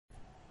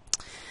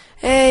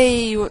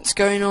Hey, what's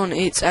going on?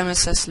 It's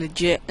MSS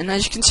Legit, and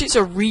as you can see, it's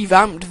a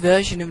revamped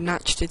version of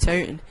Nacht,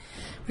 Toten.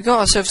 We got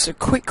ourselves a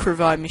quick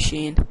revive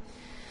machine.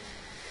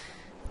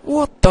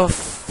 What the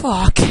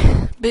fuck?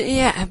 But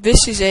yeah,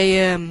 this is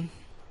a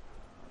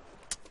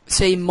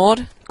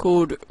mod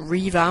called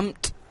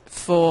Revamped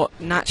for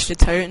Nacht,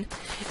 Toten.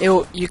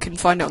 You can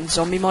find it on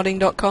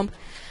zombiemodding.com.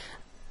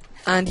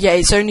 And yeah,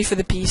 it's only for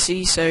the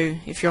PC, so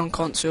if you're on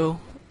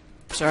console,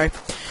 sorry.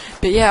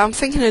 But yeah, I'm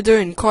thinking of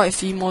doing quite a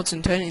few mods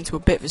and turning it into a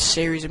bit of a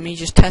series of me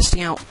just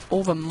testing out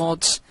all the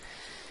mods.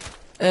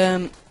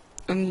 And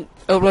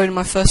uploading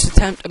my first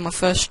attempt and my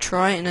first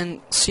try, and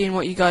then seeing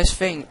what you guys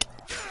think.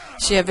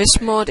 So yeah, this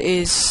mod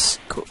is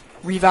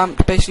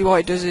Revamped. Basically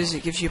what it does is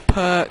it gives you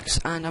perks,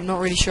 and I'm not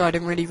really sure, I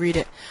didn't really read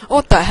it. Oh,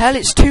 what the hell,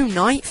 it's 2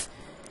 knife?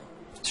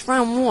 It's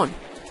round 1.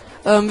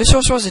 This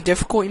also has a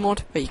difficulty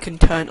mod that you can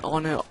turn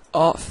on or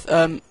off.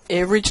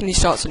 It originally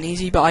starts on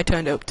easy, but I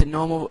turned it up to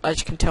normal, as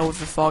you can tell with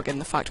the fog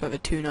and the fact about the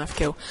 2 knife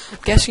kill. I'm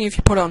guessing if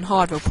you put it on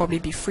hard, it'll probably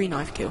be 3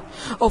 knife kill.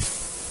 Oh,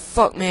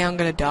 fuck me, I'm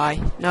gonna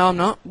die. No, I'm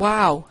not.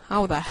 Wow,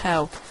 how the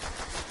hell?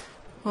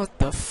 What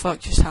the fuck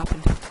just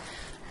happened?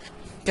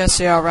 Guess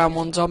they are round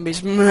 1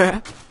 zombies.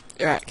 Right,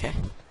 okay.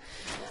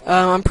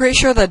 I'm pretty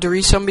sure they're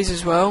Dory zombies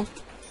as well,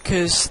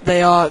 because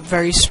they are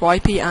very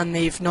swipey and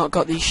they've not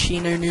got the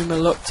Shino Numa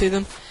look to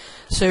them.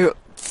 So,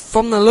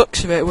 from the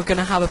looks of it, we're going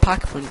to have a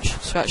pack-a-punch,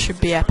 so that should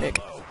be epic.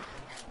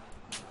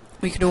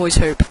 We can always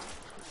hope.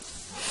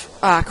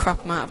 Ah,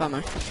 crap, I'm out of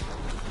ammo.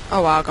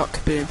 Oh wow, I got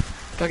kaboom.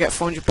 Do I get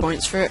 400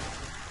 points for it?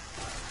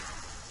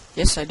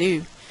 Yes, I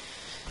do.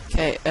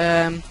 Okay,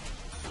 I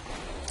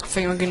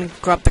think I'm going to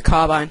grab the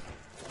carbine.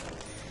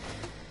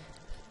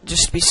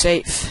 Just to be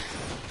safe.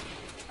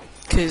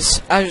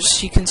 Because,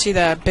 as you can see,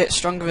 they're a bit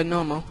stronger than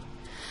normal.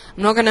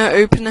 I'm not going to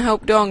open the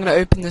help door, I'm going to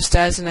open the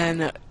stairs and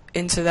then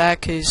into there,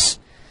 because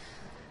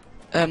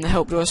the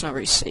help door is not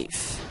very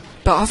safe.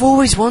 But I've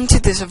always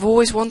wanted this, I've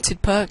always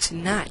wanted perks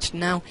in Nacht,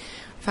 now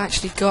I've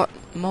actually got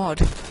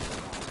mod.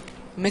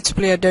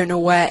 Admittedly, I don't know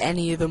where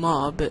any of them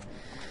are, but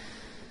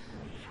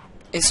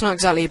it's not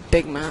exactly a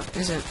big map,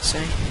 is it?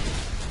 So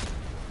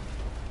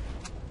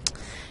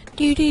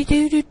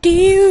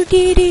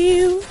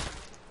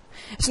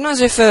it's not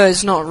as if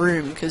there's not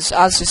room, because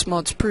as this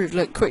mod's proved,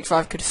 look, quick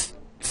drive could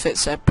fit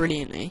there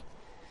brilliantly.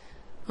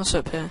 What's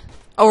up here?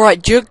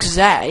 Alright, Jug's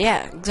there,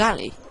 yeah,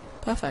 exactly.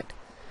 Perfect.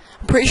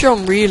 I'm pretty sure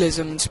on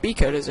realism and speed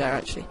code is there,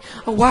 actually.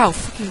 Oh wow,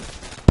 fucking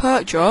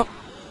perk drop.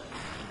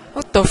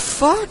 What the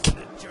fuck?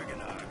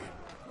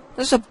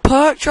 There's a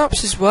perk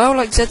drops as well,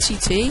 like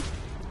ZCT.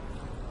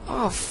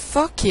 Oh,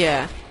 fuck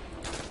yeah.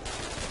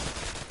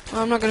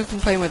 Well, I'm not gonna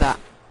complain with that.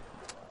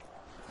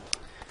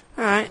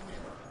 Alright.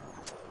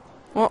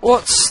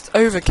 What's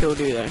overkill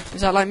do though?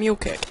 Is that like mule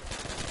kick?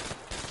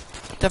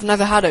 I've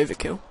never had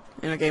overkill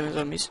in a game of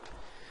zombies.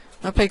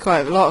 I play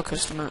quite a lot of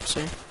custom maps,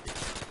 so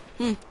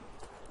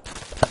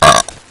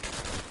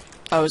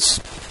I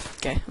was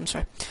okay, I'm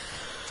sorry.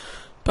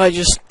 But I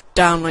just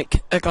down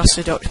like a glass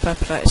of Dr.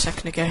 Pepper like a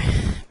second ago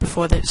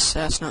before this,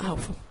 that's not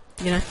helpful.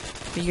 You know,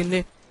 what are you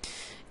gonna do?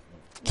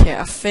 Okay,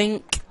 I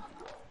think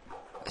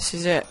this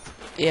is it.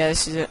 Yeah,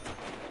 this is it.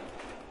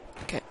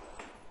 Okay.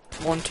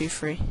 1, 2,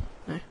 3.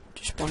 No,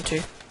 just 1,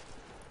 2.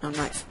 No,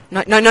 knife.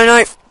 No,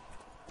 knife!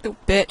 Little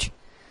bitch.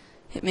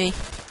 Hit me.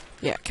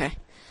 Yeah, okay.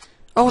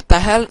 Oh, what the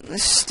hell?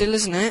 This still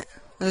isn't it?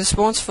 The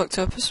spawn's fucked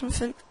up or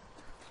something?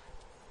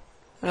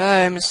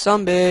 Hello, Mr.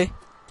 Zombie.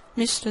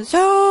 Mr.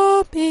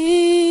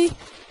 Zombie!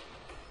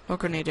 Oh,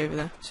 grenade over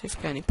there. See if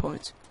I get any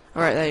points.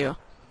 Alright, there you are.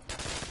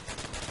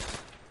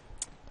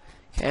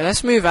 Okay,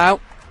 let's move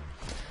out.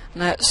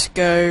 Let's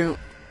go.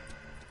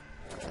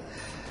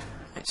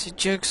 It's a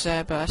Jugs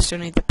there, but I still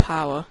need the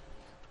power.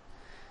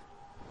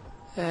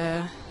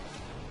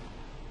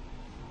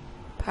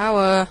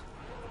 Power.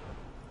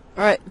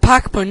 Alright,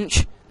 pack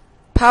punch.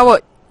 Power.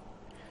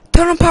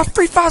 Turn on power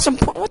 3,000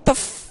 points. What the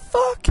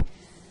fuck?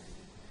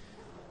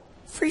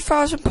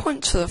 3,000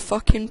 points for the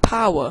fucking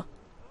power.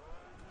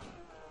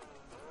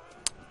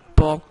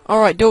 Ball.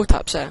 Alright, door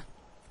taps there.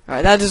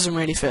 Alright, that doesn't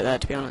really fit there,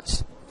 to be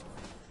honest.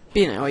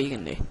 But you know what you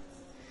can do.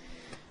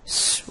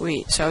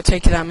 Sweet. So I'll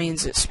take it that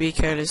means that speed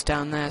code is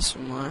down there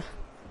somewhere.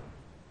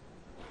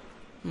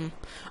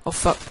 Oh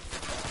fuck.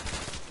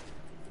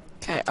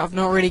 Okay, I've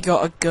not really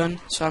got a gun,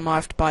 so I might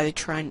have to buy the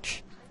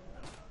trench.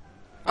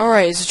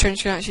 Alright, is the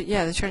trench gun actually?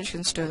 Yeah, the trench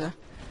gun's still there.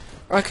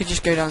 Or I could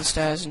just go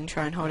downstairs and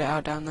try and hold it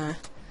out down there.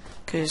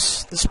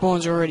 Because the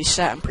spawns are already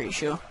set, I'm pretty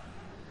sure.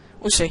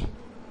 We'll see.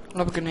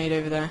 Lob a grenade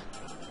over there.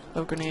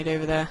 Lob a grenade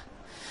over there.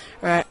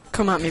 Alright,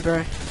 come at me,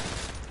 bro.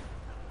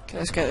 Okay,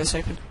 let's get this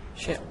open.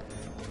 Shit.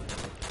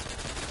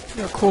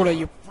 You're a caller,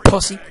 you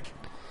pussy.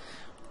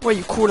 What are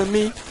you calling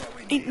me?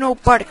 Ain't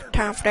nobody got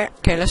time for that.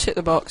 Okay, let's hit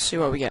the box, see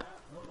what we get.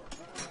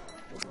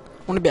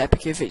 Wouldn't it be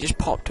epic if it just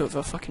popped up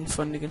a fucking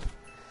Fundigan?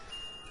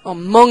 Oh,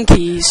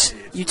 monkeys!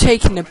 You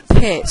taking the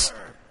piss.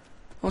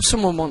 Oh,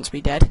 someone wants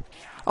me dead.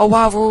 Oh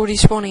wow, we're already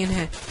spawning in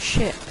here.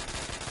 Shit.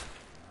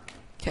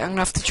 Okay, I'm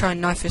gonna have to try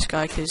and knife this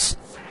guy, because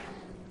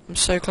I'm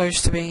so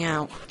close to being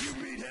out.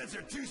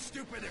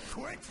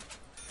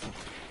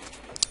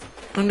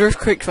 wonder if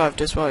quick 5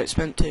 does what it's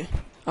meant to.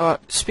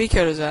 Alright, speak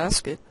out as I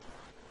ask it.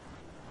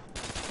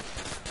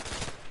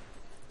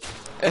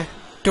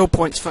 Dual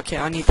points, fuck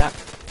yeah, I need that.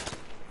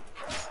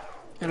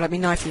 Now let me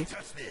knife you.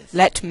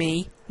 Let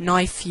me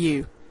knife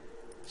you.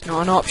 It's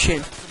not an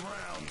option.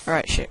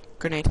 Alright, shit.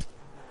 Grenade.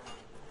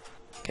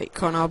 Okay,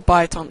 come on, I'll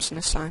buy a Thompson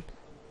this time.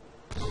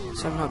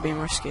 So I'm not being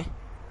risky.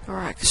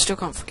 Alright, I still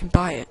can't fucking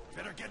buy it.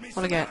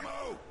 What'll I get?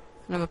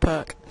 Another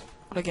perk.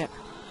 What'll I get?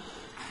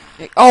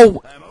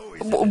 Oh!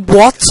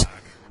 What?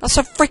 That's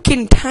a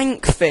freaking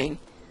tank thing.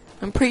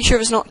 I'm pretty sure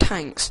it's not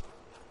tanks.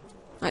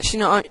 Actually,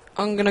 no,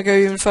 I'm gonna go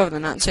even further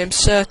than that and say I'm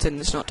certain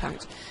it's not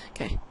tanks.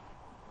 Okay.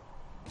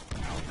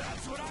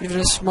 Even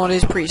this mod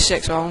is pretty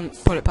sick, so I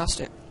won't put it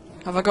past it.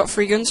 Have I got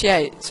 3 guns? Yeah,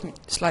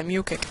 it's like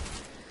mule kick.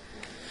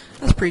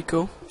 That's pretty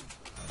cool.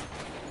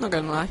 Not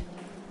gonna lie.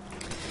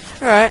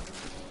 Alright.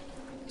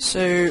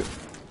 So,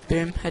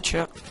 boom,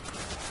 headshot.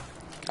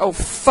 Oh,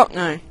 fuck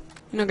no. You're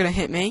not gonna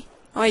hit me.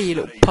 Are you,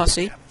 little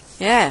pussy?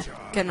 Yeah.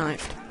 Get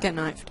knifed. Get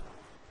knifed.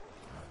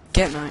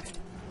 Get knifed.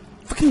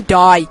 Fucking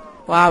die.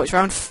 Wow, it's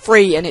round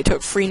 3 and it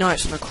took 3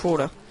 knives and a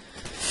quarter.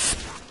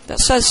 That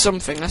says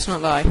something, let's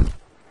not lie.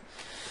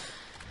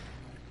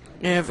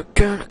 Never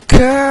gonna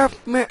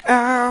cut me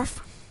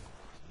off.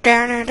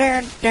 Down,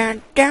 down,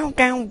 down, down,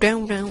 down,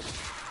 down, down.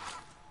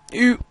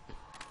 Ooh.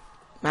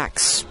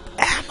 Max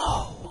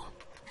ammo.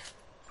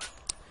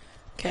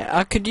 Okay,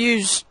 I could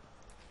use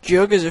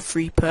Jug as a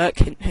free perk,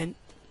 hint hint.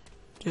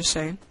 Just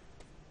saying.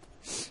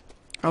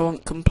 I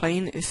won't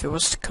complain if it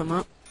was to come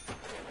up.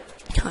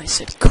 I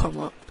said come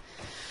up.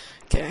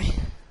 Okay.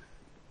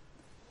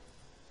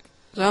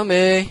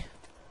 Zombie.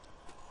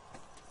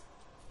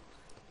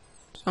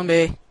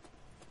 Zombie.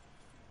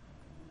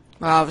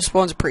 Wow, the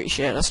spawns are pretty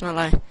shit, that's not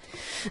lie.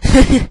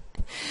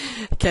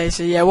 Okay,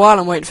 so yeah, while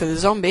I'm waiting for the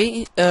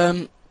zombie,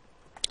 I'm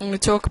going to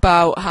talk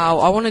about how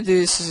I want to do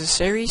this as a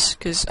series,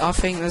 because I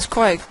think there's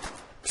quite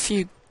a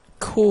few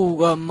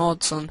cool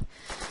mods on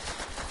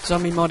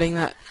zombie modding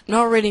that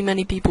not really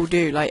many people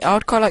do. Like, I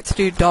would quite like to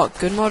do Dark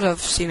Gun mod, I've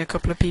seen a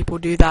couple of people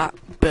do that,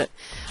 but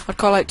I'd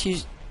quite like to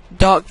use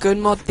Dark Gun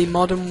mod, the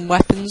modern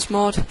weapons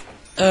mod.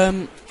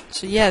 So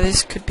yeah,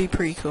 this could be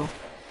pretty cool.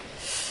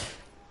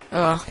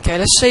 Okay,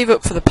 let's save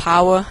up for the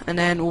power, and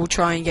then we'll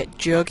try and get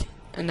Jug,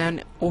 and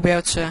then we'll be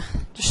able to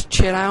just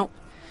chill out.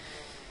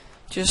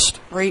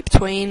 Just rape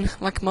Twain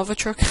like a mother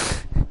truck.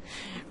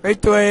 Rape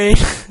Twain!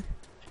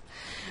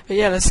 But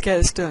yeah, let's get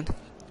this done.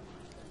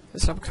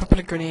 Let's have a couple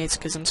of grenades,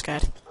 because I'm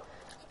scared.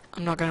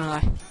 I'm not gonna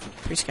lie.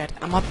 Pretty scared.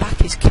 And my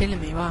back is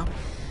killing me, wow.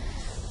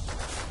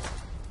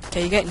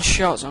 Okay, you're getting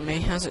shots on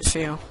me. How's it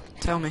feel?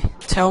 Tell me.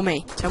 Tell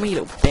me. Tell me,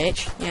 you little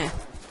bitch. Yeah.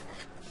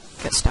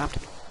 Get stabbed.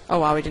 Oh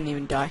wow, we didn't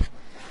even die.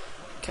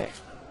 Okay.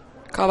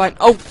 Carbine.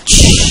 Oh,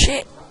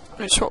 shit!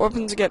 Let's swap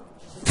weapons again.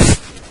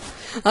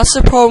 That's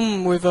the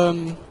problem with,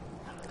 having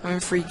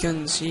 3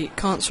 guns. You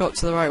can't swap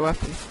to the right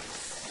weapon.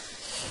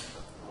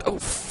 Oh,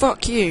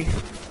 fuck you.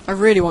 I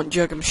really want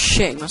Jug. I'm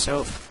shitting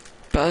myself.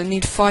 But I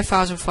need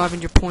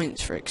 5,500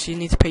 points for it, because you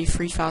need to pay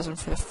 3,000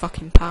 for the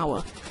fucking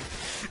power.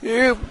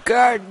 You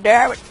god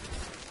damn it!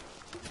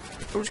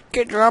 Those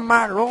kids are on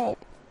my roll.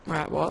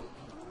 Right, what?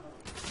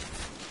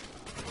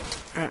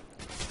 Right.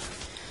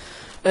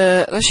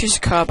 Let's use the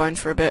carbine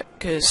for a bit,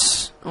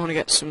 because I want to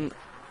get some...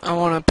 I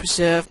want to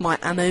preserve my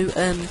ammo,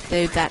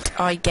 so that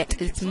I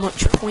get as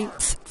much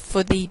points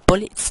for the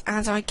bullets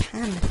as I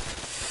can.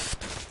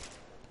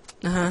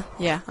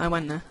 Yeah, I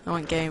went there. I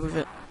went gay with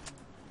it.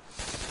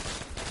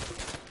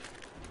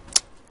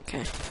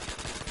 Okay.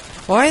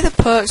 Why are the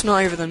perks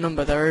not over the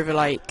number? They're over,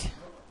 like...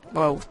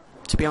 Well,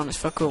 to be honest,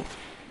 fuck all.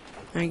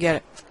 I don't get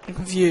it. I'm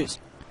confused.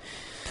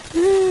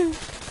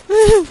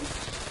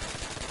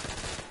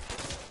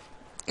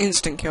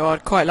 Instant kill,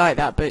 I'd quite like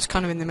that, but it's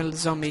kind of in the middle of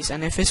the zombies,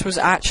 and if this was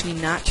actually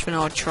Nacht, then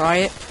I'd try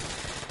it.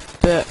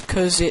 But,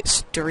 because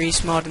it's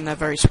Doris mod and they're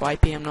very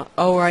swipey, I'm not...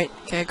 Oh, right,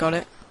 okay, I got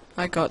it.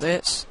 I got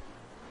this.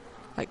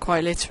 Like,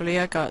 quite literally,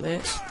 I got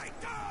this.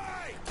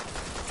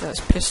 Let's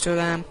pistol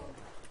them.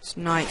 Let's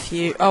knife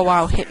you. Oh,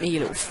 wow, hit me,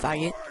 you little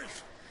faggot.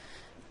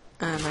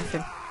 And knife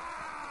him.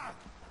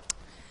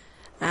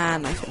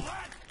 And knife him.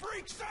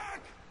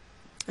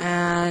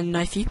 And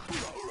knife you.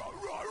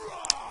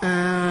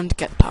 And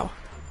get the power.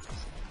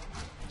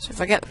 So if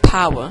I get the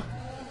power,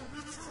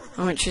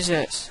 how much is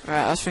it?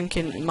 Right, I was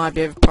thinking it might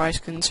be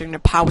overpriced considering the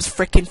power's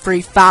freaking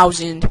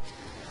 3,000.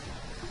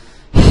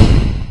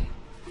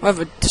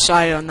 Whoever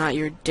decided on that,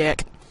 you're a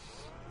dick.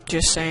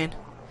 Just saying.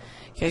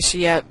 Okay, so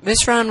yeah,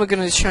 this round we're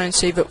gonna try and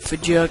save up for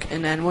Jug,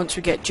 and then once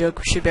we get Jug,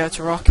 we should be able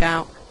to rock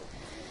out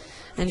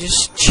and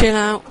just chill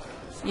out.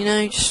 You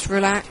know, just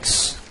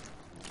relax.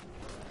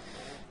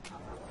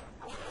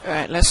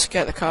 Alright, let's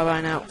get the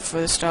carbine out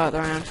for the start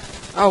of the round.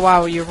 Oh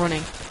wow, you're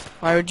running.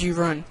 Why would you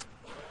run?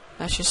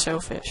 That's just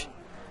selfish.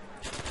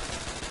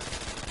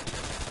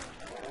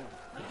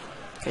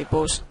 Okay,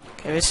 balls.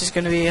 Okay, this is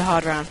going to be a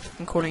hard round.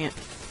 I'm calling it.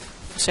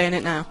 I'm saying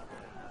it now.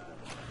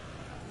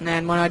 And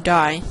then when I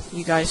die,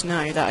 you guys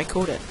know that I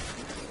called it.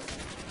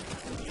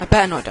 I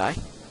better not die.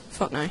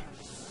 Fuck no.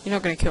 You're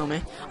not going to kill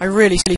me. I really